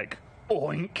kind of be like,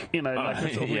 oink, like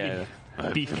a sort of really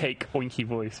beefcake oinky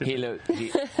voice.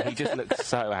 He just looks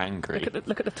so angry.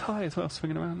 Look at the tie as well,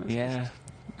 swinging around.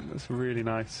 That's really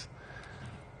nice.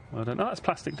 Well done. Oh, that's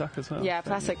Plastic Duck as well. Yeah,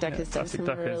 Plastic Duck has done some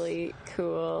really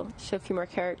cool. Show a few more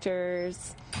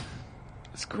characters.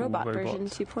 It's cool. Robot version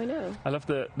 2.0. I love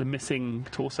the missing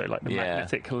torso, like the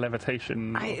magnetic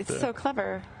levitation. It's so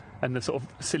clever. And the sort of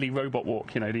silly robot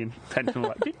walk, the intentional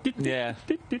like.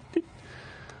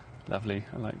 Lovely.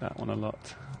 I like that one a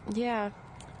lot. Yeah.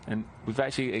 And we've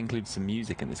actually included some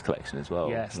music in this collection as well.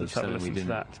 Yes, let's have a listen to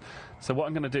that. So what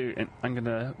I'm going to do, I'm going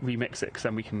to remix it, because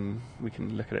then we can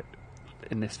look at it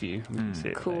in this view. We can see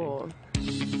it. Cool.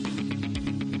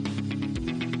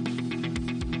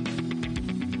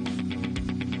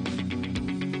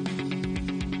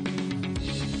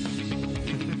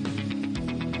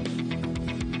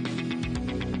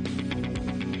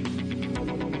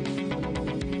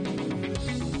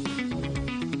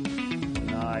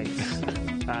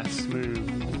 That's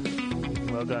smooth.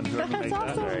 Well done, whoever made that.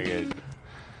 Awesome. Very good.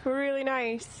 Really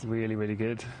nice. Really, really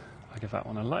good. I give that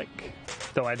one a like.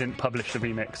 Though I didn't publish the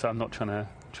remix, so I'm not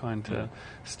trying to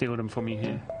steal them from you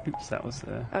here. Oops, that was.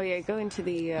 Oh yeah, go into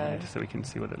the. Just so we can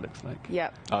see what it looks like.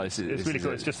 Yep. Oh, it's really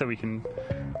cool. It's just so we can.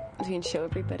 Show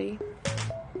everybody.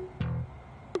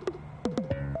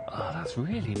 Oh, that's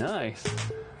really nice.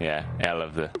 Yeah, I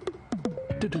love the.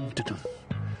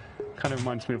 Kind of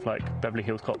reminds me of like Beverly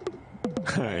Hills Cop.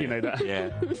 You know that? Yeah.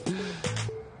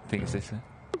 I think it's this.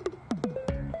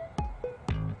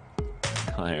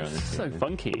 So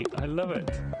funky. I love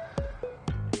it.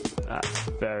 That's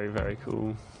very, very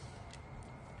cool.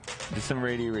 There's some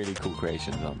really, really cool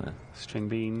creations on there. String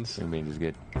beans. String beans is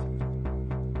good.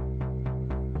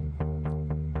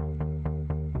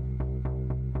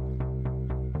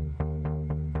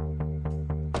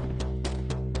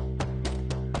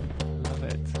 Love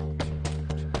it.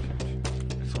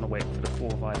 I just want to wait for the 4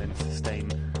 violin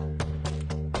sustain.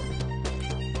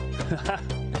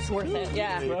 It's worth it,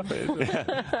 yeah. Love it.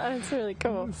 It's really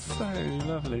cool. So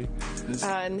lovely.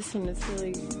 And this one is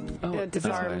really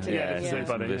disarmed. So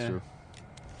funny. Yeah.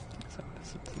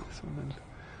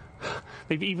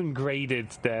 They've even graded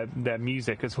their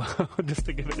music as well, just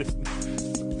to give it this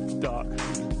dark.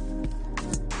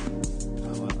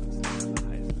 Oh wow, that is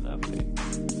lovely.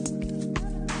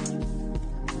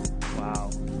 Wow.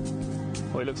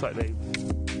 Well, it looks like they've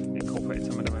incorporated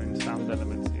some of their own sound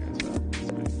elements here as well.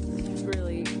 It's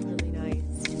really, really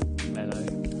nice. Mellow.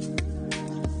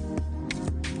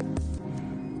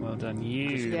 Well done, you.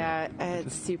 Yeah,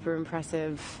 it's super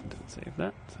impressive. Don't save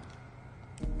that.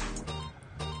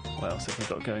 What else have we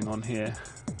got going on here?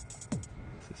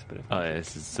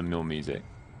 This is some more music,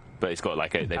 but it's got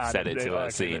like they've set it to a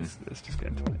scene. Let's just get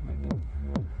into it.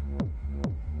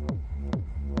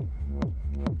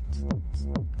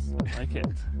 I like it.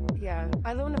 Yeah,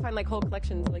 I want to find like whole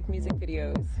collections of like music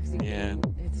videos.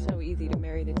 It's so easy to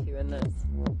marry the two in this.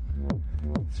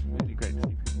 It's really great to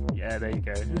see people. Yeah, there you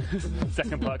go.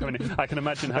 Second part coming in. I can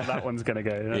imagine how that one's going to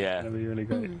go. That's going to be really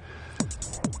great.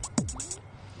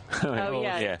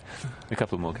 Yeah. A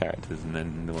couple more characters, and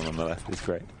then the one on the left is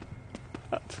great.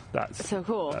 That's so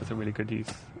cool. That's a really good use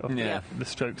of the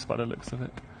strokes by the looks of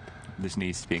it. This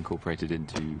needs to be incorporated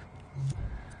into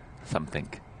something.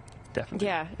 Definitely.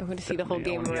 Yeah, I want to see the whole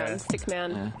game around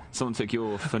Stickman. Yeah. Someone took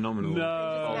your phenomenal...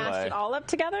 Smashed it all up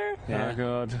together? Yeah. Oh,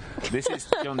 God. This is,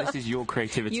 John, this is your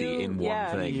creativity in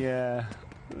one thing. Yeah.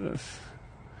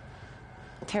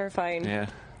 Terrifying. Yeah.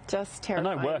 Just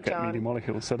terrifying, And I work at Media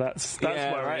Molecules, so that's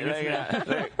worrying,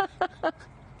 isn't it?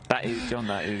 That is, John,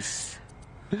 that is...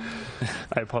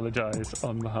 I apologise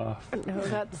on behalf. No,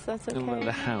 that's okay.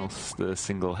 The house, the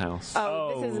single house.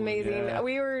 Oh, this is amazing. Yeah.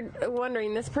 We were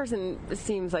wondering, this person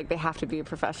seems like they have to be a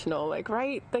professional, like,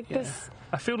 right? Like this.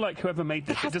 I feel like whoever made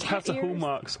this, it just has the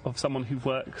hallmarks of someone who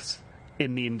works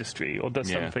in the industry or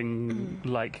does something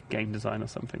like game design or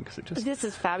something, because it just... This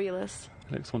is fabulous.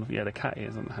 It looks wonderful. Yeah, the cat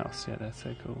ears on the house. Yeah, they're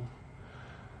so cool.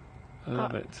 I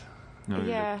love it. No,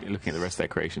 looking at the rest of their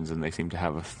creations, and they seem to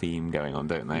have a theme going on,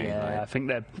 don't they? Yeah, I think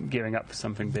they're gearing up for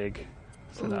something big.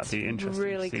 So that'd be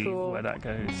interesting to see where that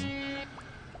goes.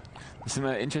 Some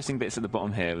interesting bits at the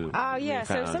bottom here. Yeah,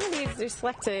 so some of these are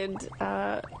selected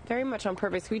very much on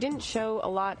purpose. We didn't show a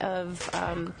lot of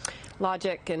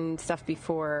logic and stuff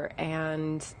before,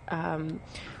 and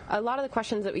a lot of the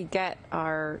questions that we get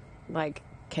are like,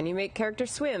 can you make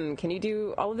characters swim? Can you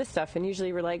do all of this stuff? And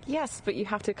usually we're like, yes, but you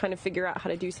have to kind of figure out how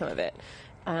to do some of it.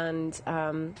 And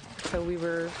so we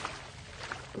were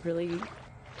really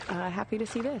happy to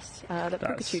see this. That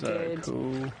Pikachu did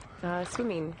cool.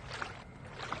 Swimming.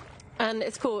 And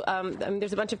it's cool.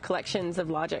 There's a bunch of collections of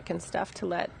logic and stuff to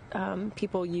let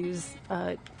people use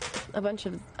a bunch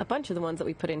of the ones that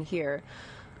we put in here.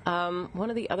 One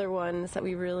of the other ones that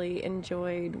we really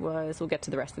enjoyed was, we'll get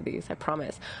to the rest of these, I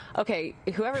promise. Okay,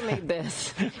 whoever made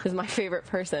this is my favorite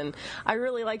person. I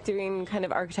really like doing kind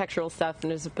of architectural stuff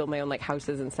and just build my own like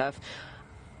houses and stuff.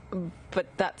 But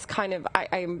that's kind of,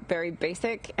 I'm very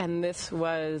basic, and this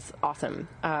was awesome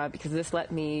because this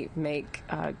let me make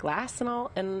glass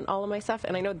and all of my stuff.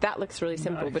 And I know that looks really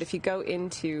simple, but if you go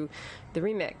into the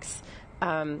remix,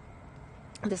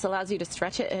 this allows you to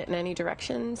stretch it in any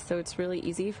direction, so it's really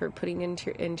easy for putting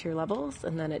into your levels,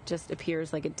 and then it just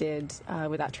appears like it did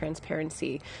without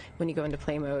transparency when you go into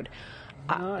play mode.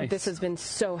 This has been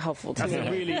so helpful to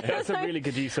me. That's a really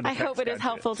good use of the I hope it is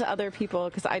helpful to other people,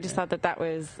 because I just thought that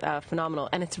was phenomenal,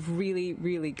 and it's really,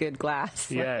 really good glass.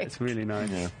 Yeah, it's really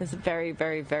nice. Yeah. It's very,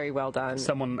 very, very well done.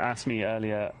 Someone asked me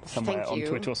earlier somewhere on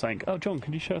Twitter or something, oh, John,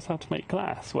 can you show us how to make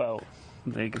glass? Well,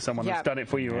 someone has done it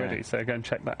for you already, so go and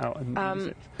check that out and use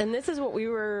it. And this is what we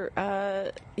were,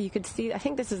 you could see, I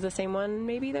think this is the same one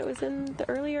maybe that was in the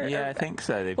earlier. Yeah, I think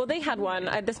so. Well, they had one.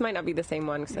 This might not be the same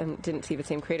one because I didn't see the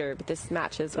same creator, but this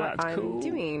matches what I'm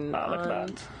doing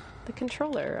on the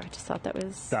controller. I just thought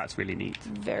that's really neat.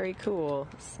 Very cool.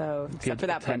 So, except for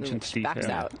that button which backs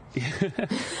out.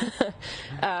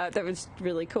 That was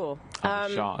really cool.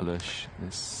 Charlotte,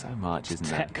 there's so much, isn't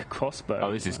there? Tech crossbow.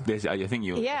 Oh, this I think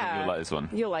you'll like this one.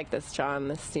 You'll like this, John.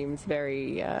 This seems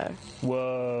very...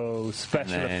 Whoa,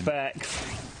 special effects.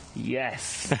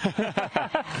 Yes.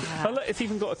 Oh, look, it's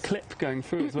even got a clip going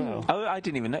through as well. Oh, I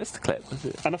didn't even notice the clip.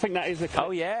 And I think that is a clip.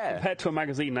 Oh, yeah. Compared to a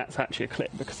magazine, that's actually a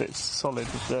clip because it's solid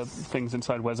with the things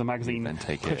inside, whereas a magazine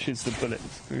pushes the bullets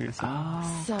through.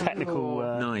 So technical,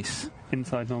 cool. Nice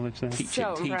inside knowledge there.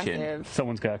 Teaching.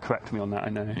 Someone's going to correct me on that, I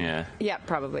know. Yeah,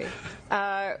 probably.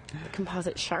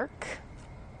 Composite shark.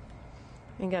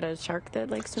 You got a shark that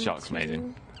likes to... Shark's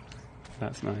amazing.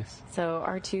 That's nice. So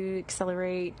R2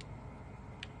 accelerate.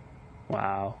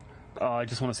 Wow. Oh, I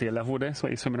just want to see a level with this where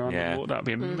you're swimming around the water. That'd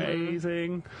be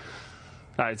amazing.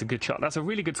 That is a good shot. That's a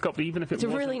really good sculpt, even if it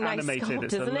wasn't really nice animated. Sculpt,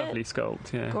 it's a lovely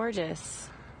sculpt. Yeah. Gorgeous.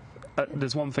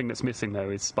 There's one thing that's missing though,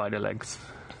 is spider legs.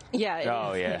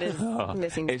 Yeah, it is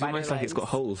missing. It's almost like it's got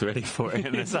holes ready for it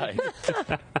in the side.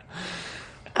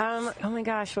 Oh my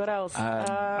gosh, what else?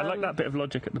 I like that bit of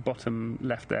logic at the bottom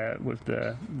left there with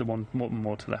the one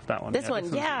more to left. That one. This one,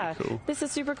 really cool. This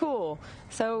is super cool.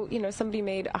 So somebody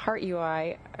made a heart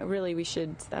UI. Really, we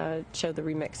should show the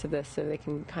remix of this so they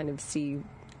can kind of see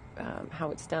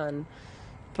how it's done.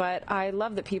 But I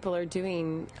love that people are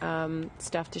doing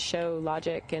stuff to show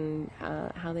logic and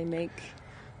how they make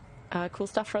cool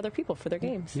stuff for other people for their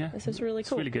games. Yeah, this is really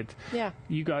cool. It's really good. Yeah.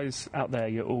 You guys out there,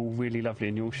 you're all really lovely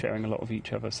and you're all sharing a lot of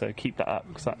each other, so keep that up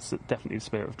because that's definitely the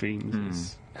spirit of Dreams,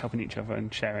 is helping each other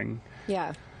and sharing.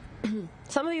 Yeah.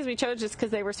 Some of these we chose just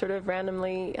because they were sort of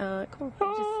randomly cool.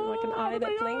 Just like an eye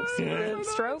that blinks with the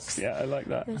strokes. Yeah, I like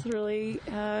that. It's really...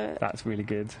 that's really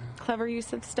good. Clever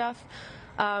use of stuff.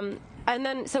 And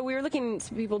then, so we were looking at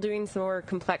people doing some more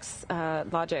complex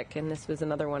logic, and this was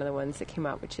another one of the ones that came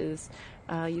out, which is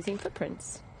using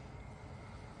footprints.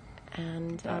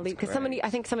 And because I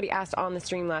think somebody asked on the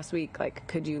stream last week, like,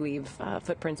 could you leave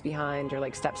footprints behind or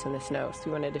like steps in the snow? So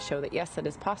we wanted to show that yes, that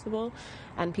is possible,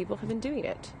 and people have been doing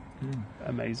it.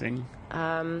 Amazing.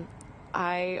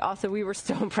 We were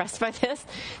so impressed by this.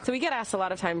 So we get asked a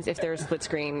lot of times if there's split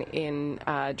screen in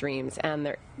Dreams,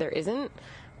 and there isn't.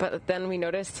 But then we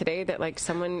noticed today that like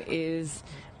someone is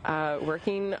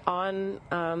working on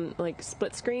like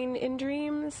split screen in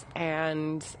Dreams,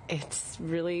 and it's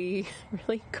really,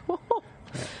 really cool.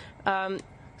 Yeah.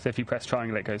 So if you press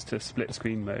triangle, it goes to split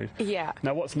screen mode. Yeah.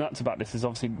 Now, what's nuts about this is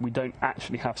obviously we don't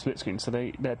actually have split screen, so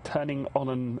they're turning on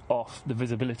and off the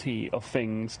visibility of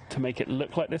things to make it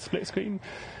look like they're split screen.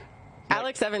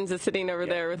 Alex Evans is sitting over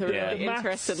there with a really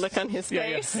interested look on his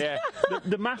face. Yeah.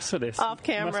 The maths for this off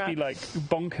camera must be like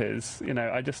bonkers. You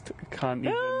know, I just can't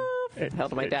even.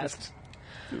 Held my desk.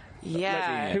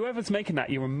 Yeah. Whoever's making that,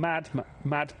 you're a mad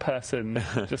person.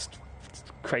 Just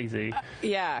crazy.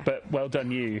 Yeah. But well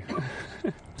done, you.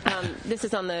 This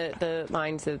is on the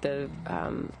lines of the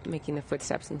making the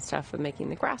footsteps and stuff, of making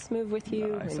the grass move with you.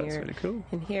 Nice, and that's really cool.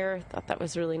 In here, thought that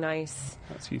was really nice.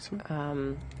 That's useful.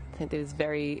 I think it was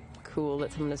very cool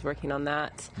that someone is working on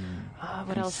that.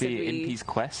 What else did we see? Impy's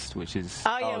Quest, which is...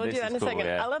 Oh, yeah, we'll do that in a second.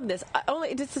 Yeah. I love this.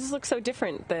 This looks so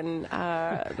different than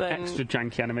extra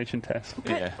janky animation test.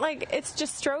 But, like, it's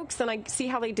just strokes, and I see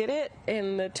how they did it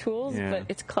in the tools, but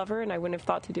it's clever, and I wouldn't have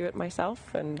thought to do it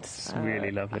myself. And it's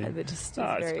really lovely. It just is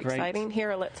very exciting.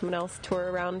 Here, I'll let someone else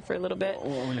tour around for a little bit.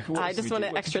 I just want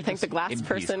to extra thank the glass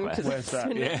person, because it's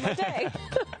been my day.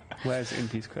 Where's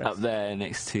Impy's Quest? Up there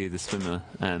next to the swimmer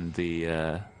and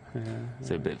the...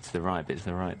 so a bit to the right, there.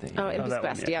 Oh, Impy's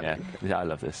Quest, yeah. I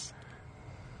love this.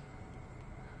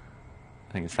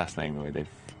 I think it's fascinating the way they've...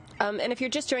 And if you're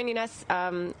just joining us,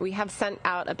 we have sent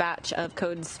out a batch of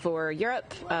codes for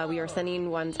Europe. We are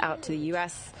sending ones out to the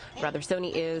U.S. Rather,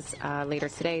 Sony is later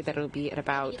today. That'll be at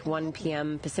about 1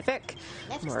 p.m. Pacific,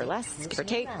 more or less, give or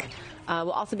take.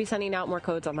 We'll also be sending out more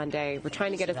codes on Monday. We're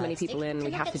trying to get as many people in. We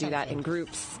have to do that in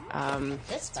groups. So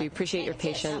we appreciate your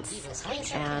patience.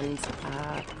 And,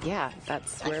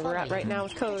 that's where we're at right now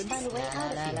with codes.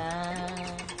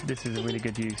 This is a really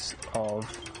good use of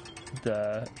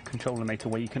the control-o-mator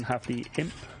where you can have the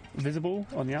imp visible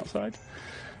on the outside,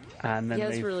 and then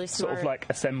they've really sort of like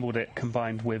assembled it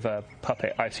combined with a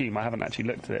puppet. I assume, I haven't actually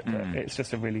looked at it, but it's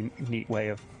just a really neat way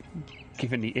of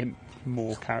giving the imp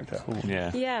more character.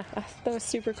 Yeah, that was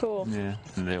super cool. Yeah,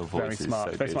 and their voice very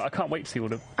smart, so very good. smart. I can't wait to see all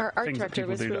the our art things director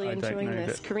was really enjoying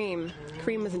this.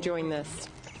 Kareem was enjoying this.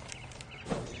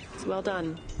 It's well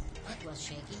done.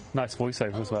 Nice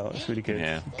voiceover as well. It's really good.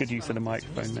 Yeah. Good use of the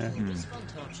microphone there.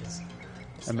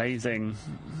 Amazing.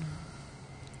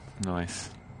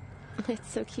 Nice.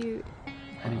 It's so cute.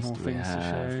 Any more things to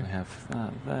show? We have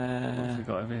that there. What have we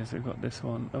got over here? So we've got this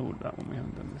one. Oh, that one we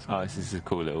haven't done. This one. Oh, this is a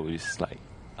cool little, just like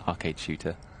arcade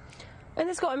shooter. And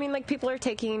it's cool. I mean, like, people are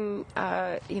taking,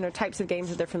 types of games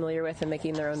that they're familiar with and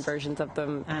making their own versions of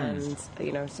them. And,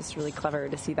 it's just really clever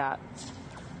to see that.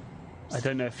 I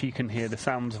don't know if you can hear the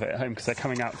sounds of it at home because they're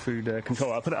coming out through the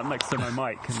controller. I'll put it up next to my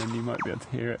mic and then you might be able to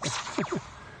hear it.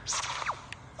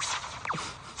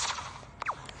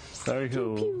 Very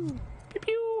cool. Pew, pew. Pew,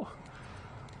 pew.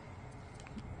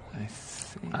 I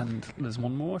see. And there's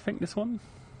one more, I think, this one?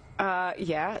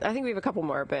 Yeah. I think we have a couple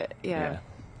more, but yeah.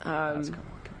 That's cool.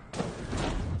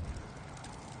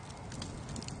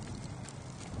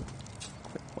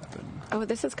 Quick weapon. Oh,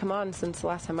 this has come on since the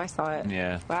last time I saw it.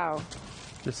 Yeah. Wow.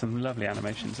 There's some lovely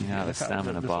animations. Yeah, the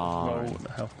stamina bar.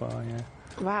 The health bar, yeah.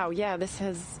 Wow, yeah, this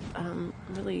has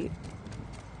really...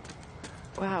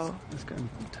 Wow. Let's go and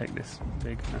take this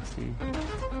big, nasty...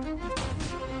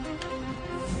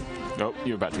 Oh,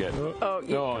 you're about to get...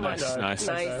 Oh, nice. Oh,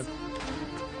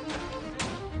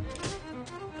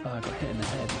 I got hit in the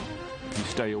head. You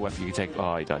stow your weapon, you take...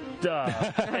 Oh, he died.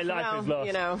 Hey, life is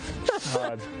lost.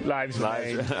 Hard. Lives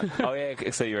remain. Oh,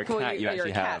 yeah, so you're a cat, you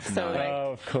actually have. So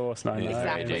oh, of course. No,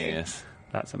 exactly. Genius.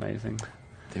 That's amazing.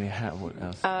 Do we have... What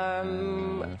else?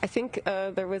 I think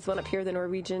there was one up here, the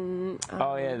Norwegian...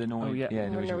 the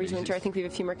Norwegian. Norwegian Winter. I think we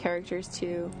have a few more characters,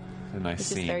 too. A nice It's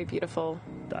scene. just very beautiful.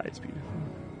 That is beautiful.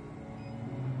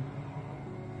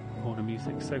 Oh, the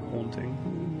music's so haunting.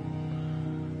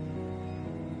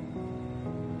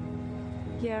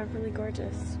 Yeah, really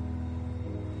gorgeous.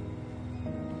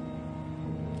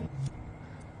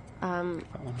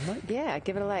 Yeah,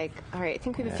 give it a like. All right, I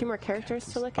think we have a few more characters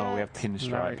to look at. Oh, we have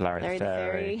Pinstripe, Larry the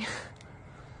Fairy.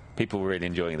 People were really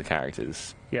enjoying the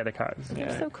characters. Yeah, the characters.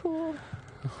 They're so cool.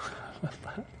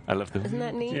 I love them. Isn't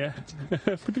that neat? Yeah.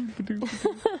 That's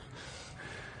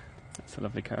a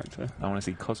lovely character. I want to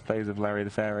see cosplays of Larry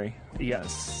the Fairy.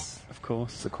 Yes, of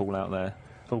course. It's a call out there.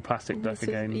 Full plastic deck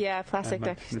again. Yeah, plastic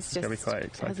deck. This is going to be quite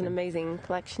exciting. Has an amazing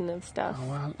collection of stuff. Oh,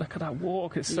 wow, look at that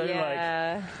walk. It's so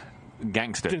like...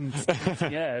 gangster.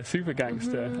 Yeah, super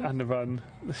gangster. And the run,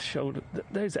 the shoulder,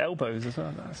 those elbows as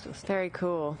well. That's just very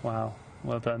cool. Wow,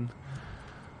 well done.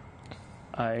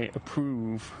 I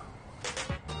approve.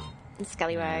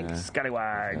 Scallywag.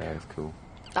 Scallywag. Yeah, that's cool.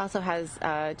 Also has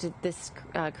this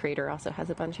creator also has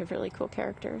a bunch of really cool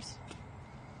characters.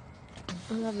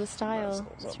 I love the style.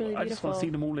 It's really beautiful. I just want to see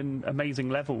them all in amazing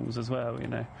levels as well, you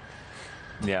know.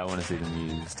 Yeah, I want to see them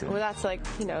used too. Well, that's like,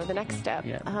 you know, the next step.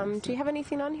 Yeah. Do you have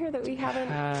anything on here that we haven't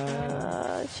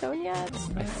shown yet?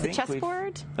 The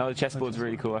chessboard? Oh, the chessboard's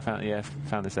really cool. I found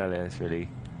this earlier. It's really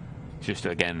just,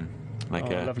 again, like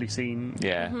a lovely scene.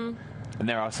 Yeah. And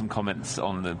there are some comments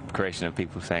on the creation of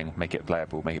people saying, make it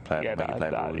playable, make it playable, yeah, make it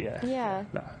playable. Yeah.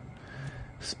 No.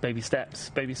 Baby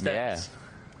steps. Yeah.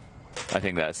 I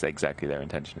think that's exactly their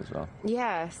intention as well.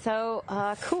 Yeah, so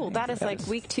cool. That is like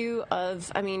week 2 of,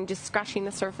 I mean, just scratching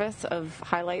the surface of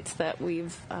highlights that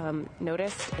we've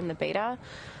noticed in the beta.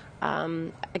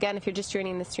 Again, if you're just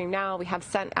joining the stream now, we have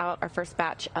sent out our first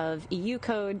batch of EU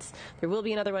codes. There will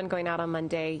be another one going out on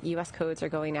Monday. US codes are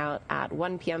going out at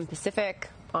 1 p.m. Pacific,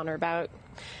 on or about.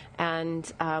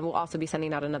 And we'll also be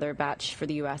sending out another batch for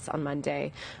the U.S. on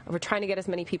Monday. We're trying to get as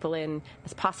many people in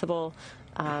as possible.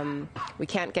 We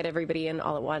can't get everybody in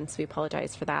all at once. We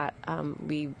apologize for that.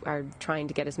 We are trying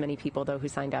to get as many people, though, who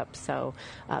signed up. So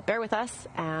bear with us,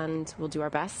 and we'll do our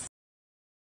best.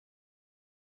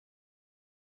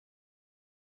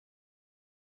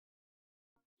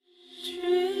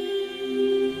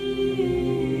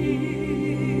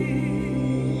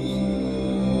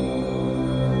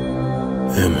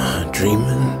 Am I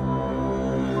dreaming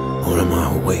or am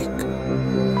I awake?